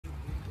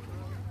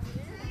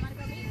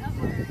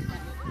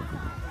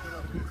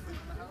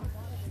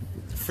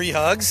Free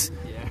hugs?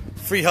 Yeah.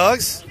 Free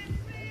hugs? Free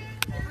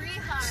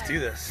hugs. Let's do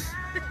this.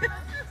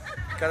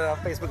 Got it on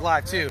Facebook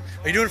Live too.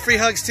 Are you doing free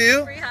hugs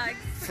too? Free hugs.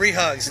 Free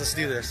hugs. Let's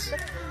do this.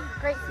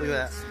 Great. Look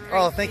at that.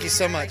 Oh, thank you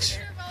so much.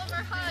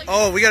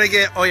 Oh, we gotta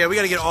get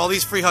all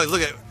these free hugs.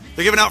 Look at,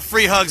 they're giving out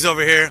free hugs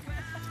over here.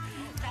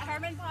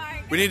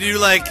 We need to do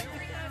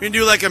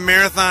like a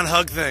marathon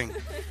hug thing.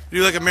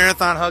 Do like a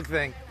marathon hug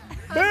thing.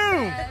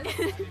 Boom!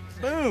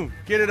 Boom!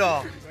 Get it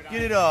all.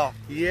 Get it all.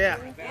 Yeah.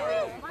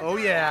 Oh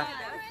yeah.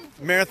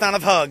 Marathon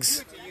of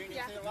hugs.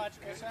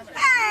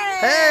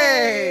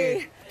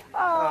 Hey!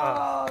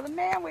 Oh, the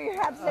man we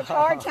have such a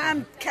hard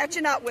time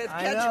catching up with.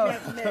 I know.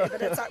 But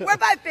it's we're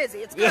both busy.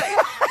 It's good.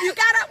 You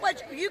got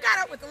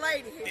up with the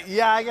lady here.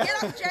 Yeah, I got.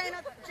 Get up,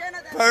 Jenna.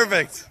 That's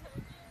Perfect.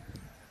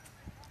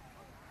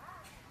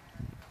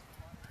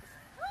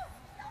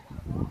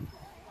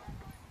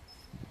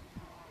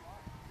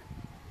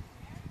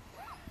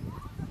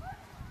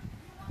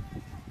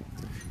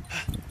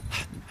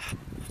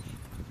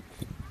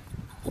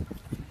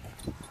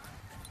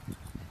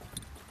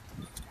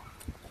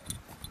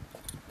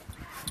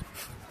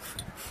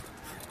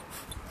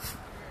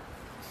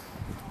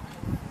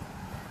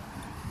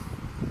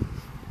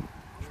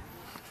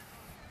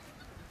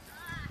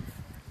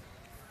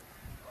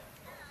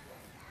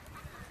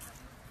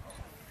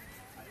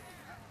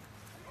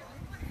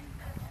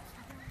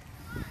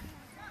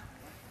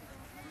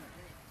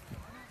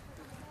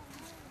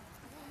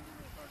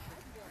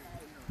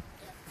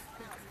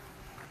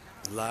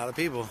 A lot of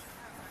people.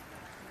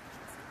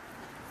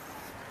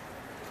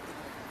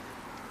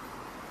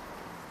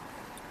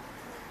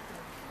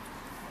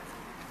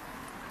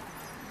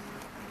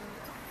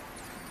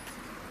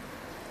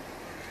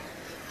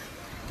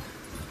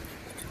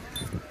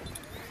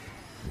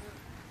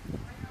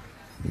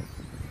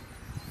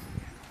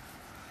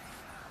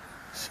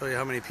 Show you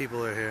how many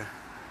people are here.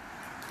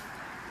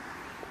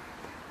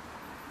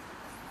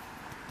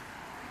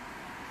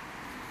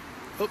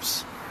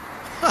 Oops.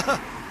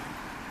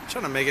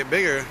 Trying to make it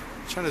bigger,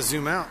 trying to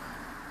zoom out.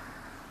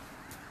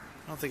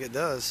 I don't think it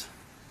does.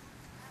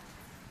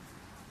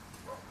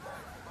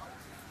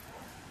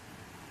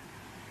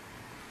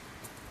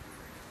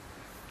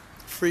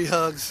 Free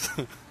hugs.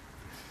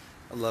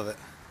 I love it.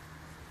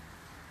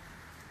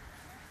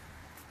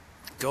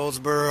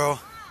 Goldsboro,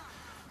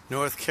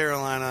 North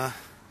Carolina,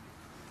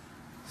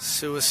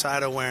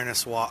 suicide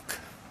awareness walk.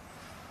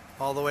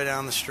 All the way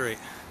down the street.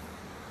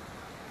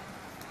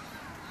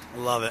 I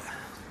love it.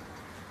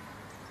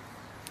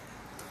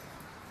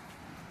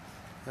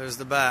 There's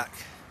the back,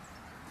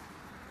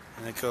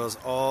 and it goes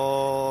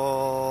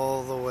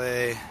all the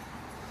way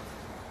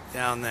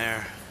down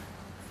there,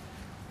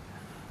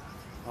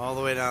 all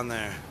the way down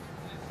there.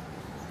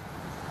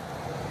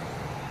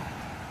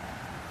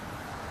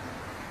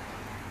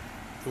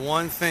 The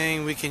one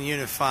thing we can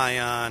unify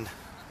on,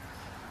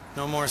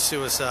 no more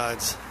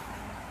suicides,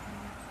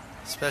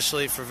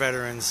 especially for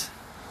veterans.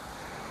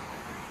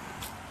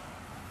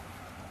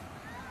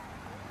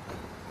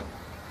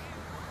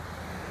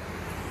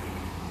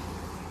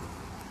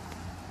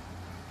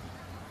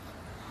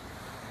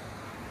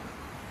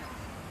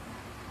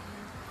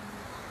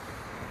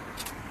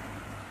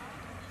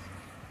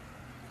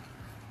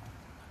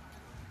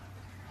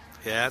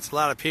 Yeah, it's a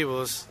lot of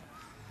people. It's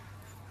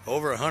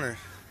over 100.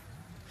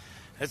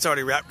 It's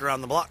already wrapped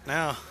around the block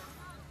now.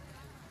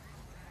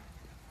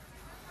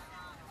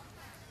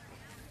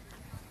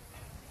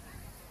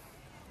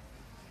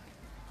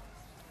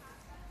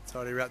 It's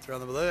already wrapped around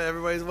the block.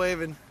 Everybody's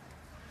waving.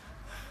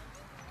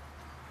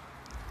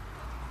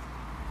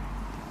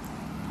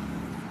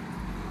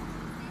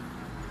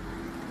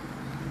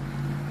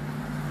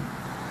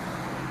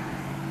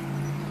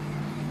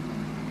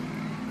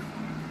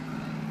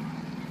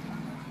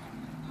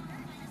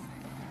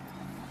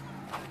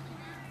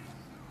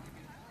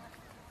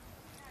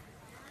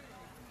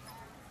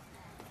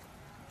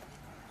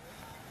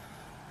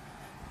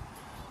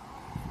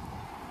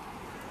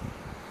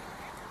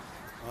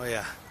 Oh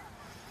yeah,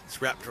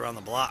 it's wrapped around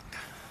the block.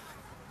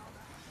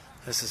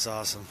 This is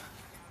awesome.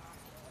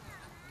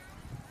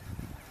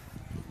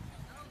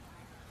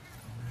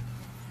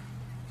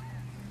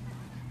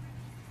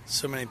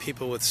 So many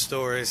people with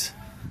stories.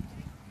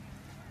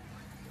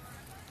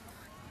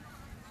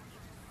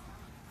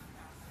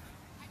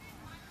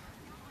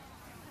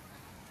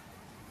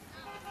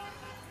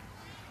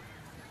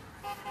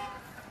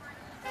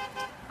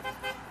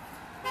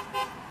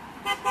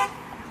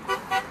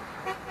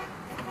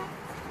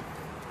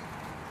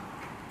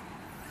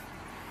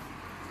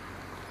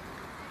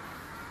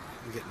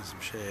 I'm getting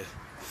some shade.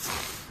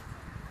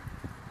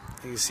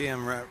 You can see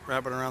him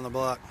wrapping around the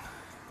block.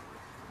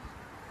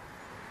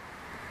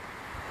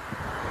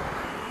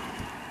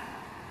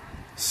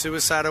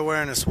 Suicide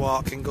awareness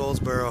walk in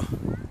Goldsboro.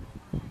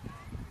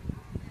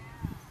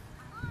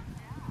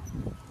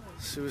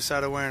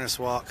 Suicide awareness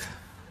walk.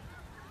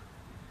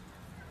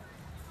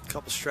 A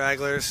couple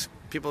stragglers.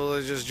 People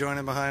are just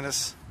joining behind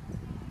us.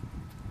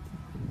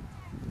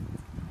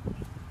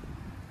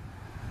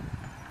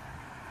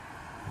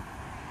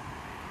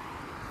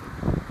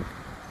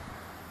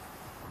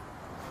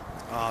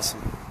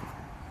 Awesome.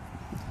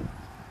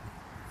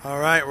 All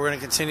right, we're going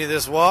to continue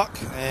this walk,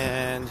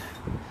 and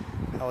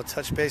I will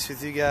touch base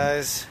with you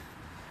guys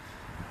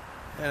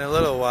in a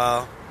little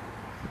while.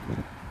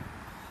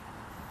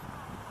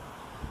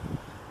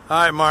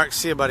 All right, Mark.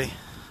 See you, buddy.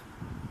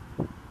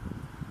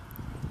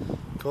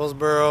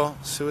 Goldsboro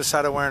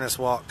Suicide Awareness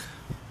Walk.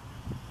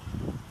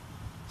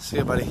 See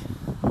you, buddy.